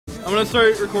I'm gonna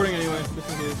start recording anyway, just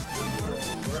in case.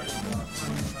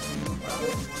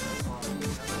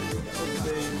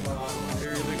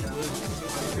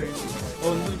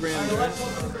 Oh, this is brand,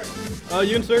 right?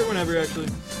 You can start whenever, actually.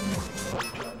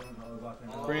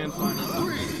 Brand's fine. I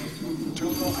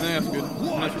think that's good.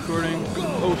 Nice recording.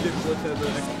 Oh shit, let's have the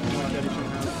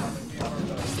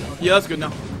extra. Yeah, that's good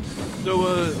now. So,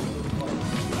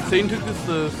 Satan took this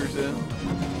the first set,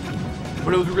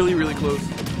 but it was really, really close.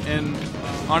 And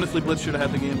honestly, Blitz should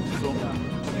have had the game, so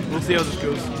we'll see how this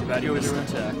goes. Too bad you missed the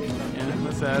tech. Yeah,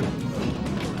 that's sad.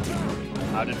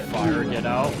 How did Fire get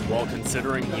out? Well,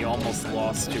 considering he almost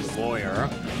lost to Lawyer.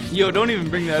 Yo, don't even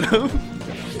bring that up.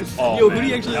 Oh, Yo, man, who do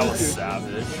you actually that lose was to?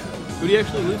 savage. Who do you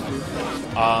actually lose to?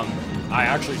 I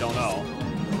actually don't know.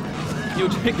 Yo,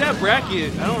 pick that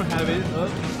bracket. I don't have it.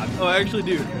 Oh, I actually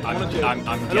do. I want to check.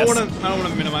 I don't want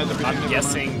to minimize everything. I'm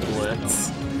guessing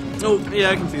Blitz. Oh,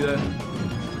 yeah, I can see that.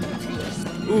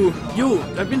 Ooh, yo,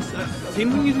 I've been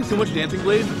using so much Dancing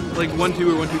Blade, like 1-2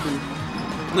 or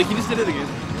 1-2-3. Like he just did it again.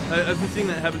 I've been seeing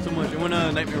that happen so much. And when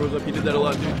Nightmare was up, he did that a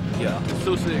lot too. Yeah. It's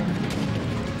so sick.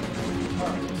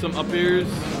 Some up airs.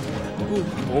 Ooh.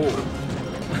 Oh.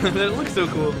 That looks so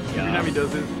cool. Yeah. Every time he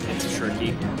does it. It's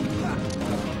tricky.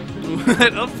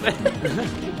 That up smash.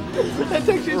 That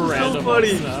tech chase is so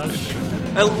funny.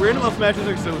 Random up smashes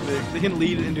are so sick. They can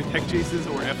lead into tech chases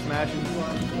or F smashes.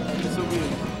 It's so good.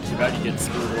 Too bad you get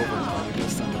screwed over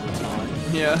this some of the time.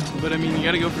 Yeah, but I mean, you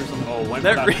gotta go for something. Oh, went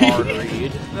for that hard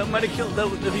read. That might have killed.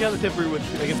 If he had the temporary, which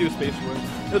I guess he was spaced for it,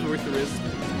 it was worth the risk.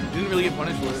 He didn't really get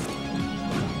punished for it.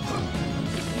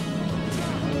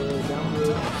 Down the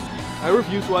road. I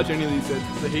refuse to watch any of these sets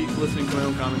because I hate listening to my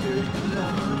own commentary.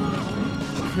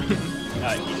 Yeah,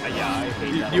 I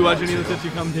hate that. Do you watch any of the sets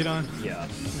you commentate on? Yeah.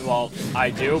 Well, I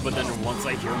do, but then once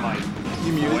I hear my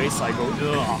voice, I go,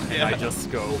 ugh, and I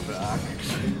just go back.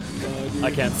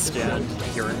 I can't stand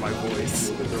hearing my voice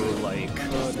through, like...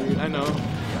 Oh, dude, I know.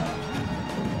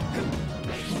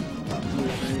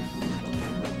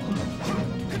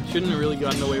 Shouldn't have really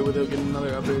gotten away with it getting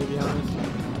another up air, to be honest.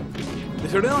 They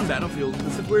started on Battlefield.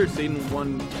 This is where Satan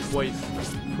won twice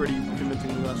pretty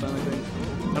convincingly last time, I think.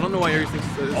 I don't know why Aries thinks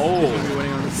that he's going to be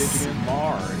winning on the stage again.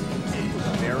 Smart.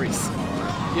 Very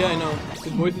smart. Yeah, I know.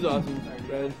 His voice is awesome.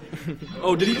 Red.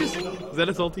 Oh, did he just... Is that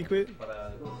a salty quit?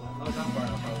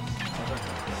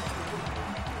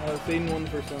 Satan won the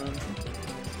first round.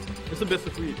 It's a best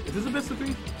of 3. Is this a best of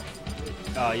 3?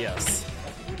 Yes.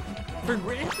 For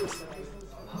Grands?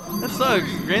 That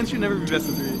sucks. Grands should never be best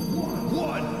of 3.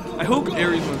 I hope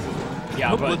Aries wins this one. Yeah, I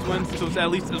hope but... Blitz wins, so it's at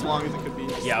least as long as it could be.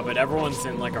 Yeah, but everyone's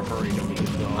in, like, a hurry to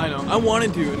leave, though. I know. I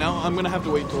wanted to. Now I'm going to have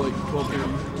to wait till, like,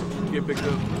 12:30 to get picked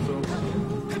up, so...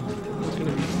 It's going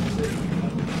to be sick.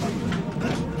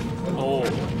 Oh.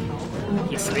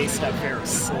 He spaced that fair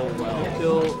so well.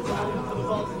 Till...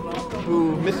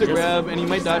 Ooh, missed a grab, and he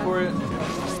might die for it.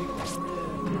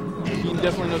 He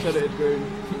definitely knows how to edge guard.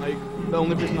 Like, the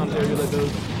only person on the area that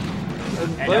does.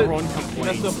 And everyone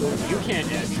complains, you can't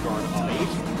edge guard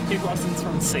Ike. Take lessons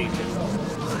from Satan.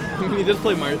 He does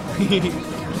play Marth.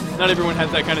 Not everyone has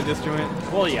that kind of disjoint.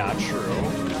 Well, yeah, true,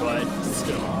 but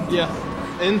still. Yeah,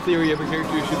 in theory, every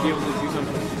character should be able to do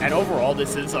something. And overall,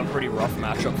 this is a pretty rough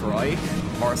matchup for Ike.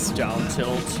 Marth's down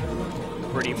tilt,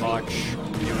 pretty much.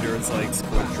 Neuters like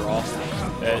quick draw.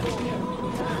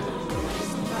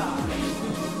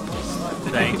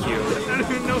 Thank you.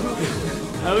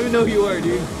 I don't even know who you are,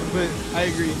 dude. But I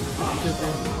agree.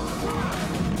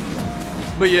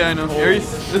 But yeah, I know. Aries,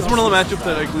 this is one of the matchups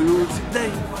that I glue.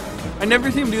 I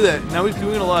never see him do that. Now he's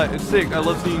doing it a lot. It's sick. I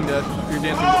love seeing that. You're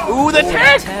dancing. Ooh, the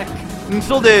tech! And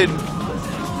still dead.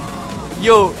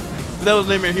 Yo, if that was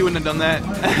Nightmare, he wouldn't have done that.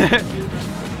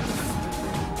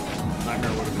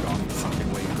 Nightmare would have gone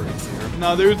something way crazier.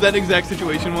 No, there was that exact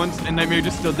situation once, and Nightmare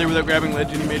just stood there without grabbing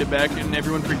ledge, and he made it back, and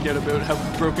everyone freaked out about how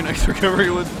broken X recovery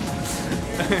was.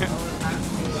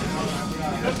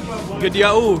 Good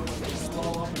DI. Ooh.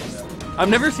 I've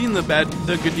never seen the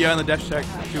good DI on the dash attack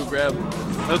to grab.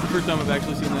 That was the first time I've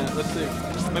actually seen that. That's sick.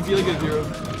 Might be like a 0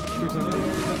 or something.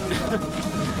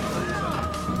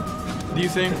 Do you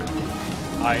sing?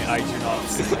 I do not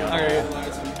sing. Alright.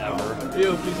 Ever.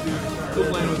 Yo, please do. Still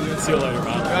playing with you. See you later,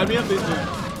 man. Add me on Facebook.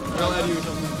 Or I'll add you or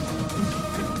something.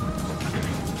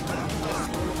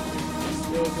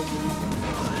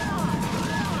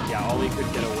 Yeah, all he could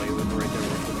get away with right there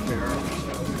was the fair.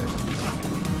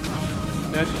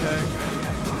 Dash attack.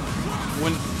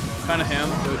 Went kind of ham,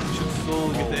 but should still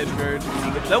get the edge guard.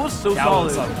 That was so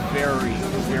solid. That was a very,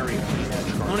 very clean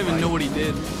edge guard. I don't even know what he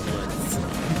did.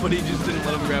 But he just didn't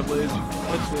let him grab ledge.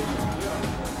 Let's see.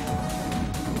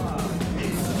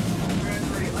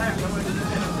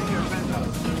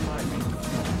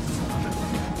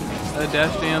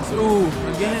 dash dance. Ooh,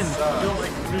 again.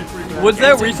 Was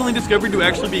that recently discovered to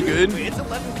actually be good?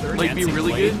 Like, be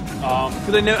really good?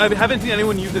 Because I haven't seen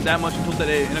anyone use it that much until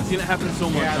today, and I've seen it happen so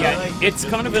much. Yeah, it's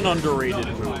kind of an underrated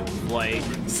move. Like,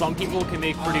 some people can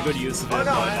make pretty good use of it, but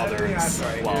others,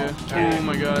 well. Yeah. Oh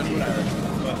my god.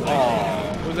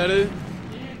 Oh. Was that it?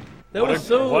 That was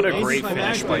so. What a great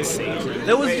finish by Sage.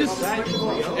 That was just.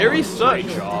 Aries sucked.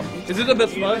 Great job. Is it the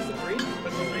best spot?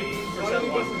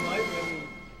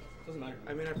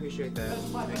 I mean, I appreciate that.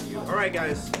 Thank you. Alright,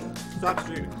 guys. Stop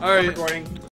streaming. Alright. Stop recording.